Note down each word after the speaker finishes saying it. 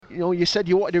You know, you said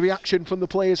you wanted a reaction from the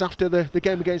players after the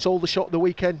game against Aldershot the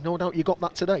weekend. No doubt you got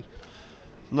that today.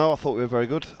 No, I thought we were very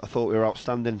good. I thought we were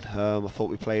outstanding. I thought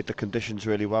we played the conditions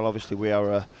really well. Obviously, we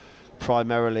are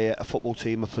primarily a football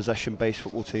team, a possession-based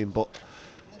football team. But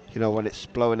you know, when it's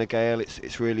blowing a gale,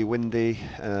 it's really windy.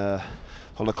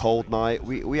 On a cold night,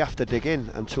 we have to dig in.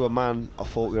 And to a man, I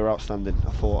thought we were outstanding.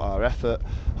 I thought our effort,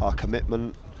 our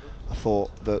commitment. I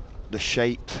thought that the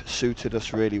shape suited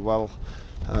us really well.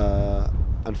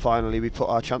 And finally, we put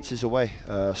our chances away.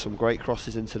 Some great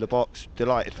crosses into the box.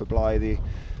 Delighted for Blythe.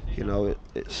 You know,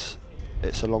 it's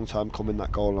a long time coming,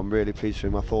 that goal. I'm really pleased for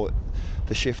him. I thought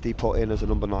the shift he put in as a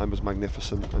number 9 was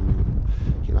magnificent. And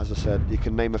you know, as I said, you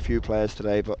can name a few players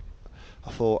today, but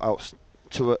I thought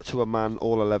to a man,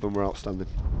 all 11 were outstanding.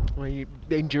 I mean,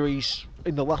 injuries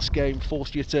in the last game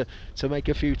forced you to make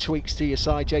a few tweaks to your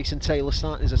side. Jason Taylor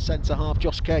starting as a centre half,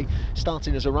 Josh Kay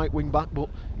starting as a right wing back, but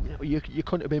you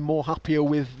couldn't have been more happier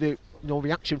with the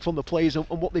reaction from the players and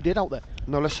what they did out there.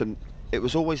 No, listen, it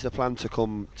was always the plan to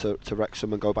come to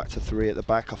Wrexham and go back to 3 at the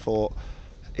back. I thought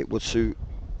it would suit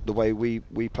the way we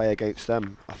play against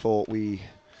them. I thought we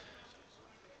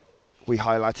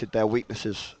highlighted their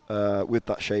weaknesses with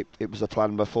that shape. It was a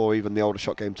plan before even the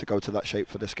Aldershot game to go to that shape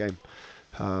for this game.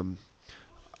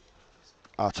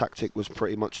 Our tactic was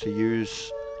pretty much to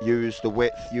use the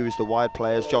width, use the wide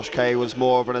players. Josh Kay was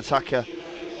more of an attacker.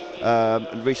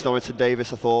 And Reece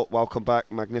Norrington-Davis, I thought, welcome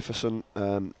back, magnificent.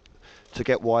 To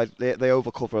get wide, they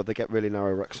overcover, they get really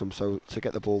narrow, Wrexham, so to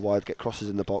get the ball wide, get crosses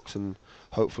in the box and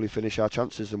hopefully finish our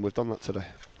chances, and we've done that today.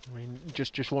 I mean,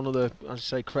 just one of the, as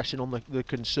I say, pressing on the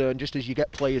concern, just as you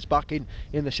get players back in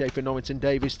the shape of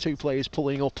Norrington-Davis, 2 players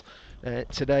pulling up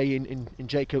today in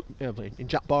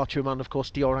Jack Bartram and of course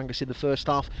Dior Angus in the first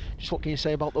half. Just what can you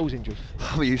say about those injuries?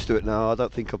 I'm used to it now. I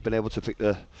don't think I've been able to pick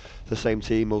the same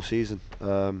team all season.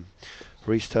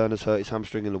 Reece Turner's hurt his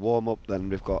hamstring in the warm-up, then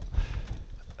we've got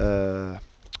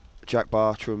Jack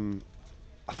Bartram.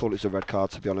 I thought it was a red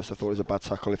card, to be honest. I thought it was a bad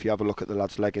tackle. If you have a look at the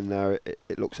lad's leg in there,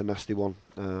 it looks a nasty one.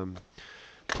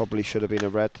 Probably should have been a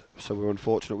red, so we're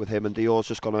unfortunate with him. And Dior's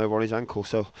just gone over on his ankle,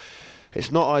 so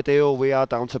it's not ideal. We are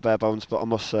down to bare bones, but I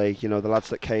must say, you know, the lads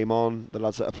that came on, the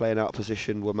lads that are playing out of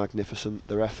position were magnificent.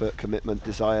 Their effort, commitment,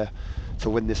 desire to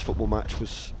win this football match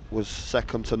was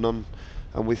second to none,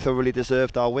 and we thoroughly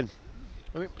deserved our win.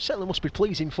 I mean, it certainly must be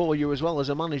pleasing for you as well as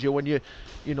a manager when you're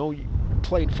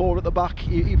playing 4 at the back,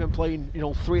 even playing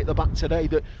 3 at the back today,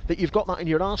 that you've got that in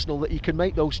your arsenal, that you can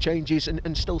make those changes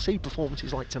and still see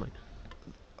performances like tonight.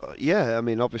 Yeah, I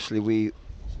mean, obviously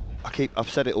I've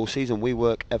said it all season, we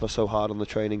work ever so hard on the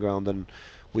training ground, and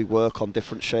we work on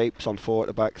different shapes, on 4 at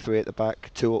the back, 3 at the back,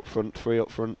 2 up front, 3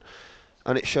 up front,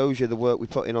 and it shows you the work we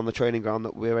put in on the training ground,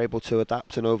 that we're able to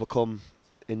adapt and overcome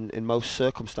in most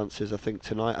circumstances. I think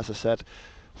tonight, as I said,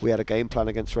 we had a game plan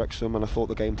against Wrexham, and I thought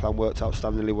the game plan worked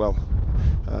outstandingly well.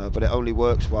 But it only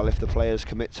works well if the players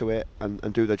commit to it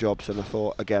and do their jobs, and I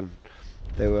thought, again,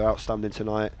 they were outstanding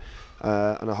tonight.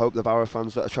 And I hope the Barrow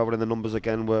fans that are travelling the numbers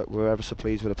again were ever so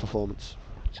pleased with the performance.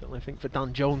 Certainly think for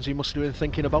Dan Jones, he must have been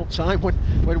thinking about time when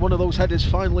one of those headers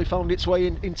finally found its way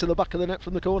into the back of the net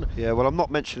from the corner. Yeah, well, I'm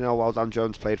not mentioning how well Dan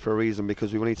Jones played for a reason,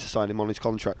 because we will need to sign him on his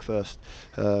contract first.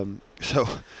 So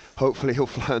hopefully he'll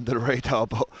fly under the radar.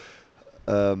 But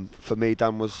for me,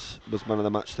 Dan was man of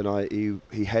the match tonight.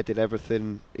 He headed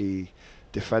everything, he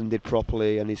defended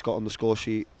properly, and he's got on the score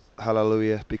sheet.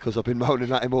 Hallelujah, because I've been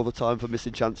moaning at him all the time for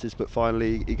missing chances, but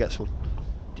finally he gets one.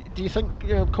 Do you think,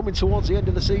 coming towards the end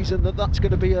of the season, that's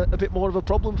going to be a bit more of a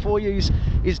problem for you?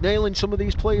 Is nailing some of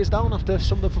these players down after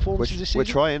some of the performances this season? We're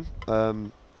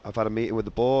trying. I've had a meeting with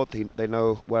the board. They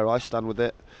know where I stand with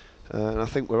it, and I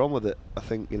think we're on with it. I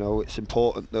think it's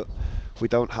important that we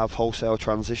don't have wholesale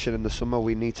transition in the summer.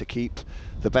 We need to keep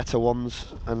the better ones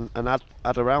and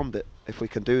add around it. If we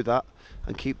can do that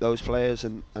and keep those players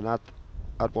and add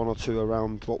 1 or 2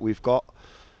 around what we've got,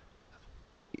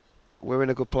 we're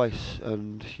in a good place,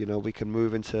 and we can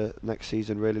move into next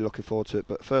season really looking forward to it.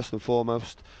 But first and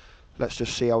foremost, let's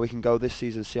just see how we can go this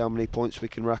season, see how many points we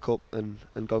can rack up and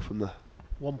go from there.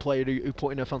 One player who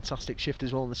put in a fantastic shift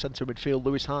as well in the centre midfield,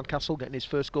 Lewis Hardcastle, getting his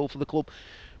first goal for the club.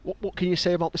 What can you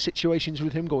say about the situations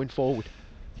with him going forward?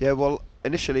 Yeah, well,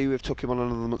 initially we've took him on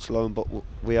another month's loan, but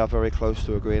we are very close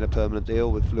to agreeing a permanent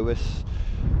deal with Lewis.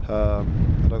 I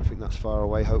don't think that's far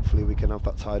away. Hopefully we can have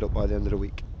that tied up by the end of the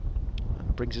week.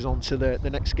 Brings us on to the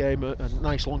next game, a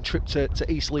nice long trip to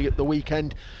Eastleigh at the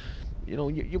weekend.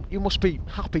 You must be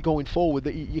happy going forward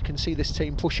that you can see this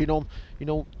team pushing on,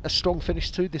 a strong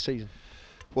finish to this season.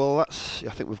 Well, I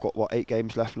think we've got 8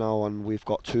 games left now, and we've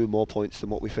got 2 more points than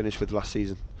what we finished with last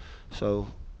season. So,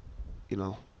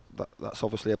 that's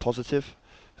obviously a positive.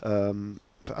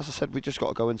 But as I said, we just got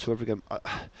to go into every game.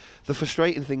 The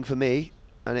frustrating thing for me,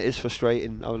 and it is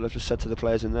frustrating, I just said to the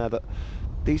players in there that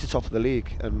these are top of the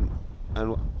league, and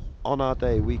on our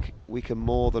day we can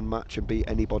more than match and beat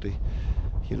anybody.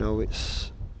 You know,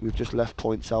 we've just left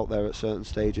points out there at certain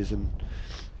stages, and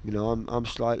you know, I'm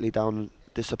slightly down,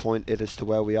 disappointed as to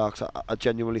where we are, because I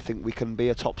genuinely think we can be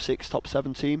a top 6, top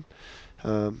 7 team.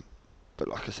 But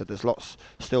like I said, there's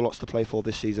still lots to play for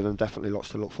this season, and definitely lots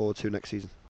to look forward to next season.